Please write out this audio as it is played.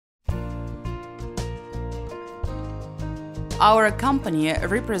Our company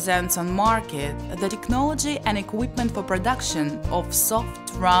represents on market the technology and equipment for production of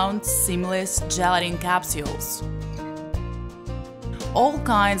soft, round, seamless gelatin capsules. All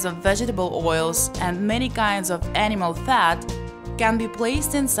kinds of vegetable oils and many kinds of animal fat can be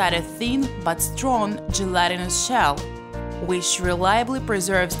placed inside a thin but strong gelatinous shell, which reliably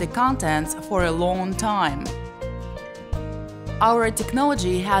preserves the contents for a long time. Our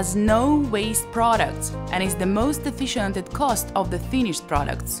technology has no waste products and is the most efficient at cost of the finished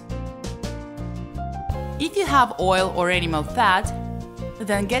products. If you have oil or animal fat,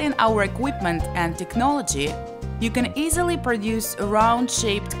 then getting our equipment and technology, you can easily produce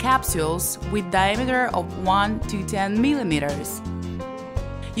round-shaped capsules with diameter of 1 to 10 millimeters.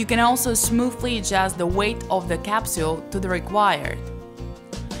 You can also smoothly adjust the weight of the capsule to the required.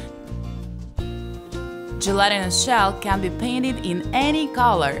 Gelatinous shell can be painted in any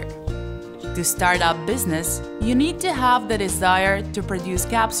color. To start up business, you need to have the desire to produce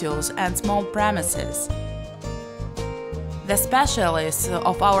capsules and small premises. The specialists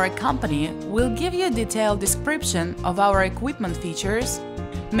of our company will give you a detailed description of our equipment features,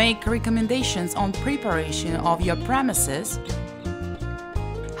 make recommendations on preparation of your premises,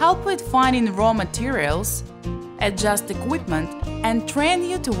 help with finding raw materials, adjust equipment, and train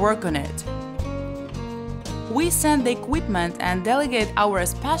you to work on it. We send the equipment and delegate our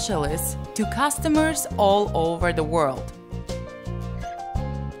specialists to customers all over the world.